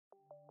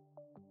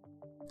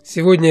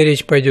Сегодня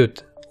речь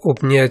пойдет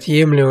об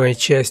неотъемлемой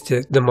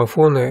части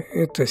домофона –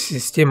 это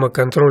система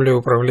контроля и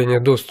управления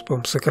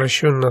доступом,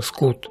 сокращенно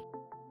СКУД.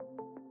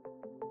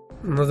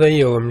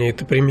 Надоела мне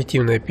эта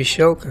примитивная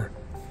пищалка.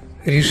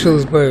 Решил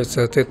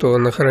избавиться от этого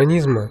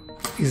анахронизма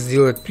и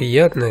сделать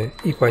приятное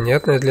и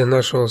понятное для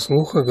нашего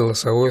слуха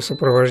голосовое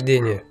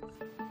сопровождение.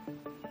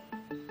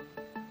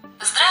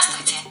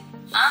 Здравствуйте,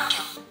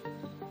 ангел.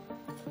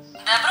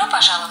 Добро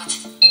пожаловать.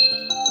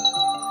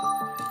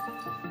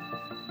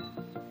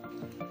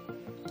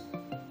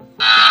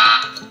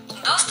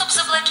 Доступ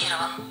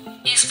заблокирован.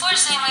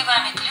 Используемый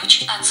вами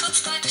ключ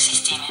отсутствует в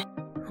системе.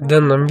 В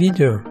данном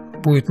видео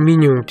будет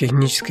минимум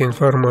технической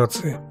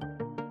информации.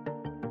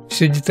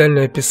 Все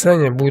детальное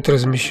описание будет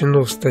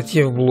размещено в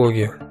статье в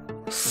блоге,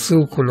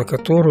 ссылку на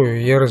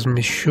которую я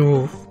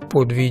размещу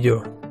под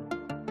видео.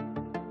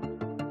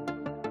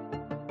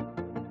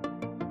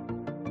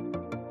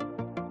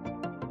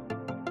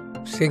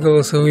 Все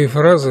голосовые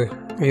фразы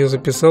я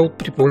записал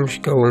при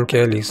помощи колонки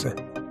Алиса.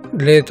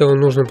 Для этого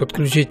нужно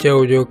подключить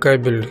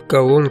аудиокабель к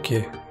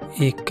колонке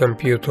и к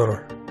компьютеру.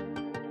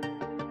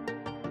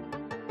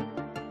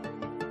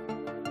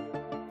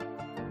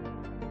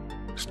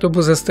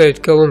 Чтобы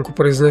заставить колонку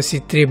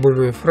произносить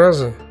требуемые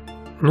фразы,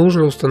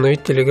 нужно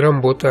установить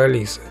Telegram-бота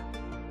Алиса.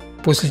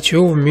 После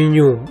чего в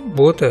меню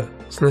бота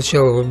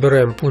сначала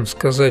выбираем пункт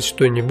 «Сказать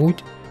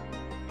что-нибудь»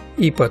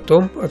 и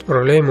потом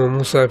отправляем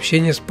ему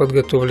сообщение с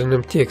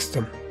подготовленным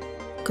текстом,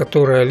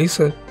 которое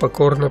Алиса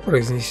покорно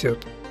произнесет.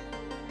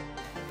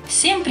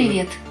 Всем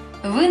привет!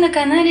 Вы на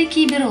канале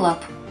CyberLab.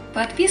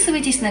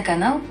 Подписывайтесь на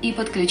канал и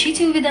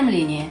подключите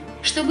уведомления,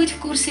 чтобы быть в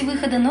курсе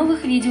выхода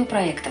новых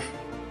видеопроектов.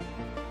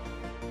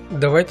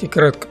 Давайте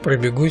кратко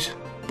пробегусь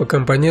по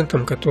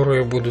компонентам,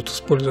 которые будут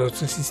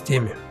использоваться в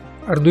системе.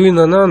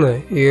 Ардуино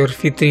Nano и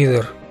RFID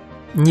Reader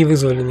не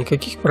вызвали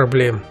никаких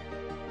проблем,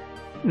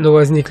 но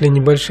возникли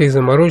небольшие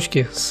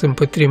заморочки с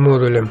MP3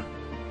 модулем.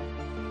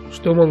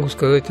 Что могу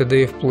сказать о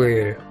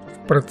DF-плеере?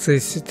 В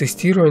процессе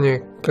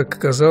тестирования, как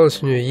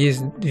оказалось, у нее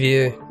есть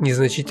две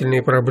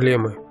незначительные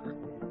проблемы.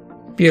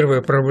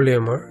 Первая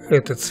проблема –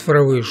 это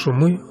цифровые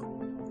шумы,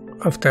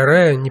 а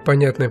вторая –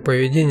 непонятное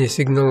поведение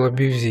сигнала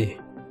BFZ.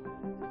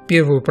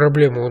 Первую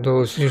проблему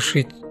удалось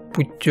решить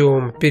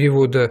путем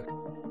перевода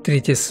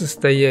третьего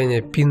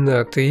состояния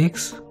пина TX,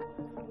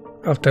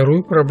 а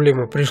вторую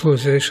проблему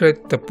пришлось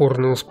решать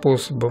топорным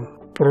способом.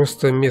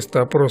 Просто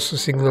вместо опроса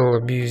сигнала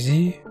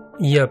BFZ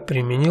я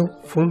применил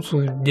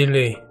функцию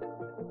delay.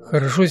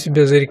 Хорошо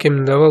себя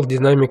зарекомендовал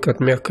динамик от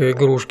мягкой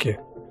игрушки.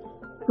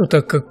 Но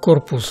так как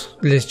корпус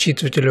для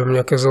считывателя у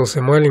меня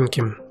оказался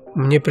маленьким,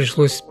 мне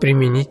пришлось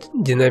применить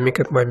динамик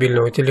от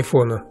мобильного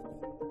телефона.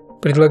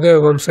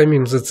 Предлагаю вам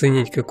самим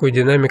заценить, какой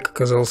динамик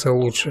оказался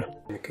лучше.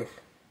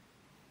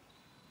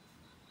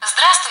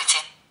 Здравствуйте,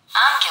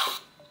 ангел.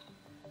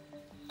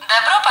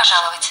 Добро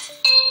пожаловать.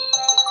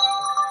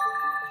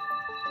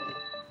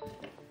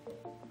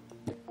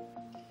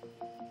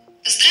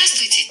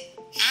 Здравствуйте,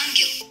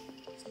 ангел.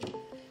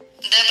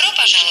 Добро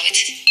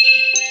пожаловать.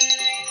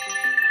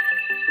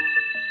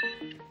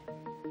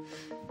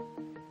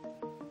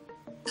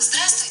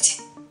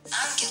 Здравствуйте,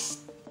 ангел.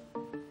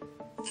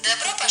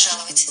 Добро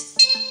пожаловать.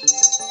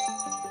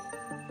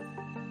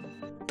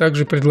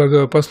 Также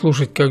предлагаю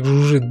послушать, как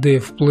жужжит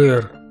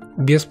DF-плеер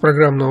без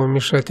программного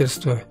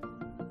вмешательства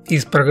и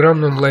с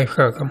программным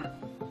лайфхаком.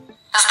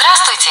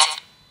 Здравствуйте.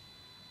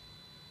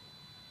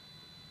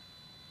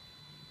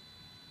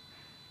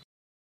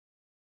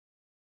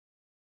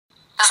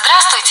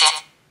 Здравствуйте.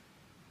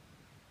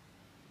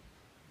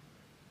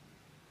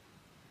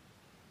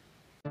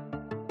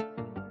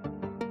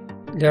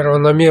 Для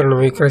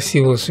равномерного и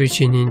красивого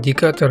свечения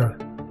индикатора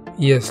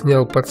я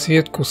снял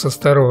подсветку со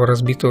старого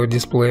разбитого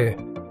дисплея.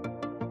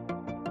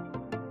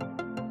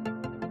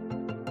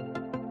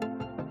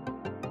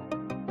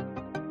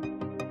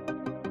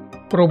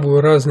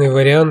 Пробую разные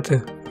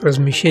варианты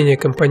размещения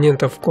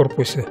компонентов в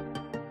корпусе.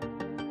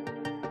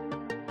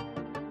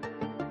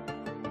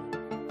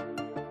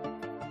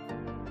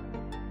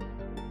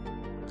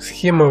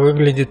 Схема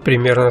выглядит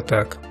примерно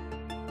так.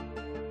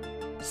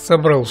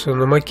 Собрал все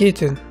на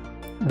макете.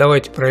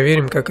 Давайте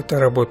проверим, как это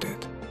работает.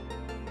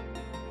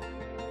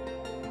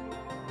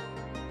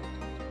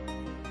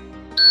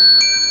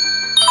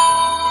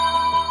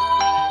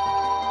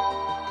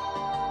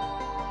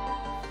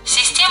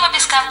 Система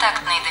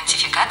бесконтактной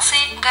идентификации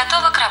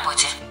готова к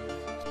работе.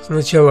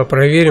 Сначала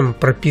проверим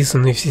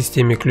прописанные в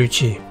системе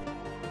ключи.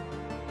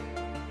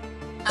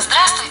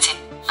 Здравствуйте,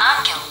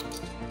 ангел.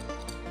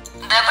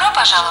 Добро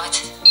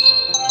пожаловать.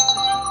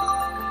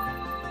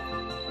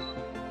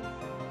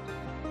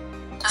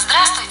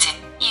 Здравствуйте,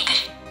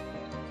 Игорь.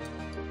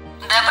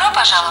 Добро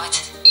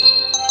пожаловать.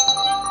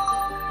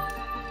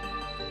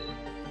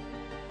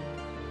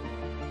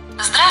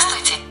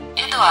 Здравствуйте,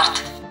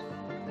 Эдуард.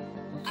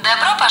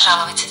 Добро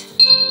пожаловать.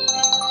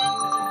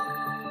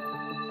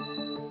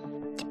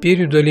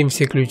 Теперь удалим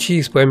все ключи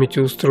из памяти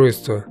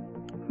устройства.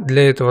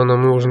 Для этого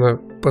нам нужно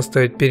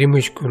поставить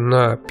перемычку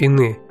на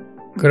пины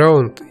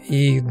Ground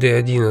и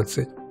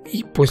D11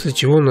 и после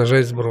чего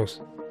нажать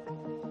сброс.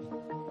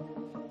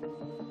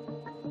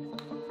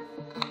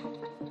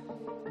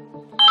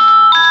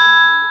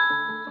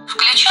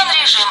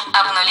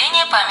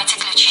 памяти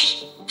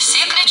ключей.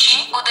 Все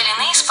ключи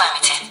удалены из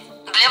памяти.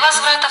 Для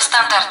возврата в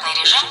стандартный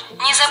режим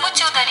не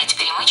забудьте удалить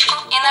перемычку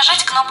и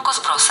нажать кнопку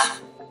сброса.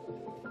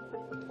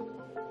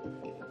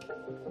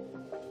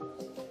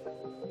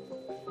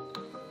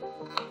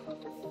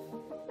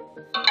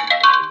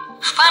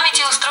 В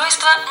памяти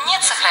устройства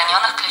нет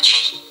сохраненных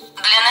ключей.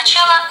 Для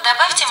начала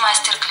добавьте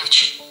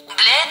мастер-ключ.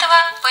 Для этого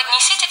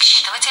поднесите к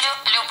считывателю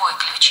любой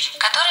ключ,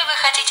 который вы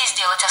хотите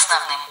сделать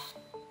основным.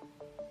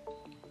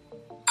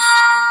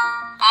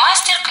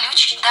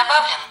 Мастер-ключ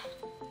добавлен.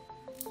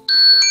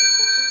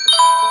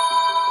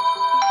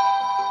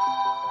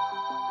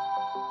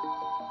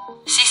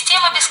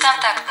 Система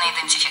бесконтактной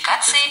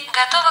идентификации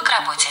готова к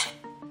работе.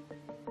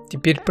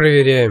 Теперь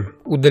проверяем,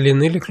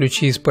 удалены ли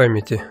ключи из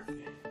памяти.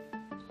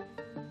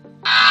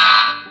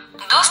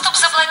 Доступ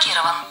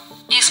заблокирован.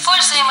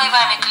 Используемый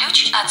вами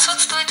ключ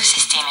отсутствует в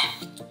системе.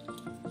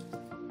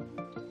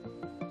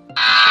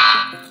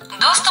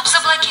 Доступ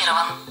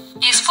заблокирован.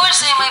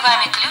 Используемый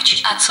вами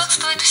ключ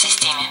отсутствует в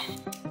системе.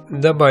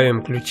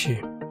 Добавим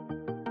ключи.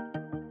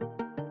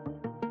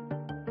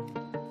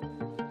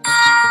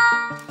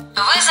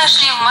 Вы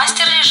зашли в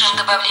мастер-режим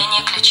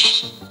добавления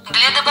ключей.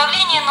 Для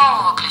добавления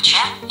нового ключа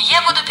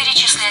я буду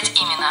перечислять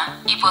имена,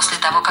 и после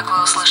того, как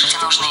вы услышите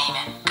нужное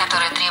имя,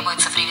 которое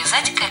требуется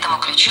привязать к этому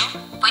ключу,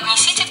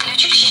 поднесите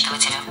ключ к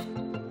считывателю.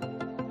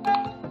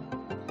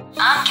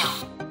 Ангел.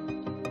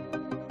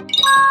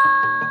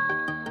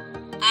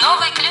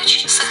 Новый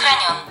ключ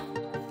сохранен.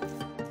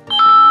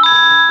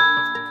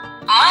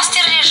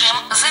 Мастер-режим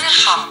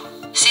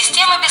завершен.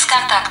 Система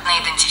бесконтактной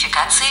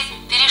идентификации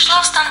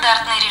перешла в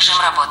стандартный режим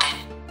работы.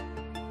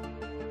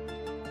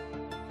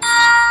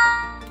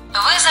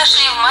 Вы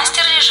зашли в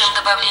мастер-режим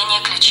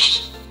добавления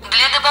ключей.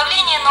 Для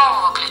добавления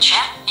нового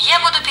ключа я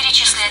буду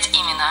перечислять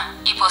имена,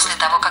 и после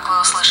того, как вы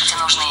услышите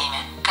нужное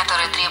имя,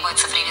 которое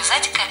требуется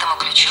привязать к этому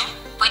ключу,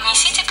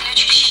 поднесите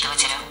ключ к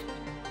считывателю.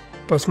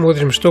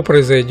 Посмотрим, что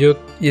произойдет,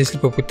 если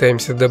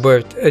попытаемся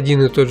добавить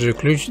один и тот же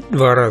ключ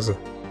два раза.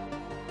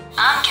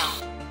 Ангел.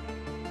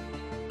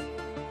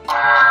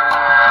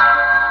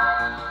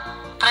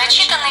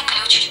 Прочитанный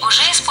ключ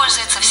уже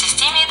используется в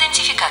системе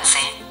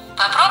идентификации.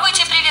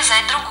 Попробуйте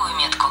привязать другую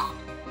метку.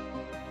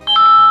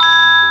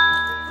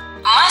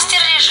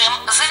 Мастер-режим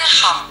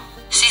завершен.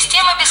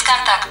 Система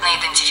бесконтактной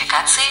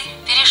идентификации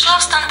перешла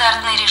в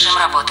стандартный режим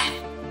работы.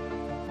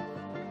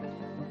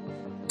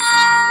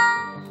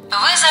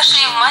 Вы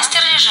зашли в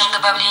мастер-режим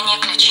добавления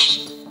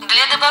ключей.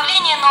 Для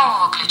добавления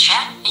нового ключа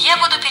я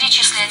буду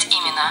перечислять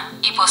имена,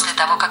 и после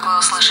того, как вы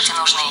услышите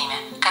нужное имя,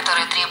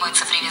 которое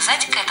требуется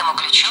привязать к этому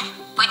ключу,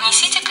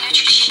 поднесите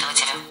ключ к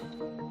считывателю.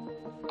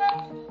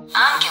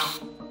 Ангел.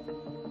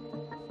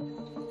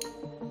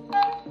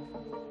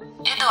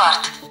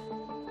 Эдуард.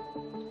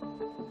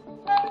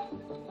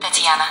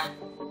 Татьяна.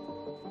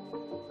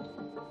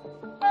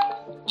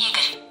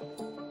 Игорь.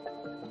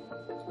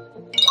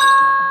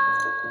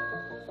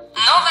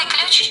 Новый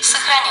ключ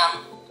сохранен.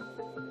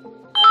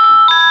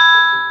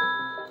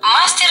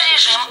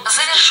 Мастер-режим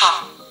завершен.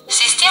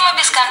 Система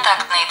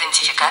бесконтактной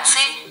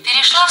идентификации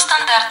перешла в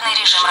стандартный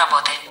режим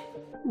работы.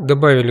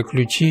 Добавили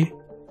ключи,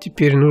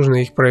 теперь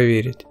нужно их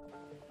проверить.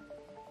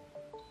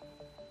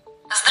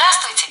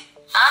 Здравствуйте,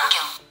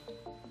 ангел.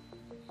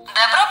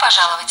 Добро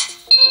пожаловать.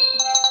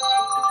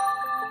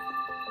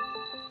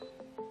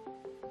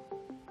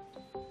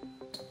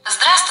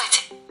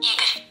 Здравствуйте,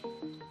 Игорь.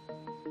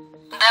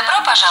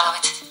 Добро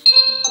пожаловать.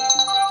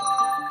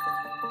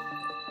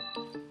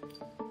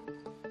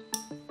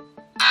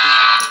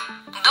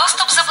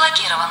 Доступ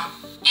заблокирован.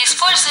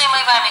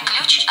 Используемый вами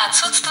ключ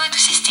отсутствует в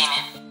системе.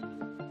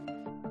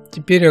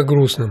 Теперь о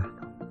грустном.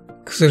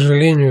 К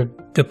сожалению,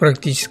 до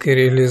практической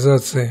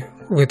реализации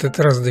в этот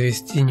раз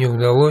довести не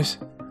удалось,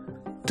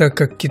 так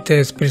как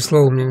китаец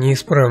прислал мне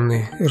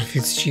неисправный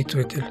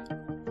RFID-считыватель.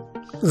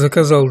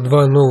 Заказал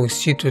два новых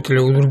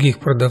считывателя у других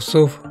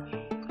продавцов,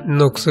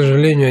 но, к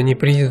сожалению, они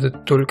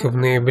приедут только в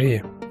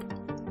ноябре.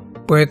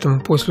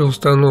 Поэтому после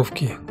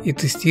установки и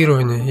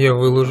тестирования я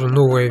выложу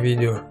новое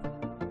видео.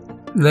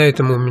 На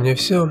этом у меня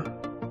все.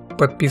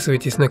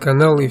 Подписывайтесь на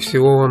канал и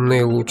всего вам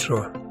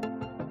наилучшего.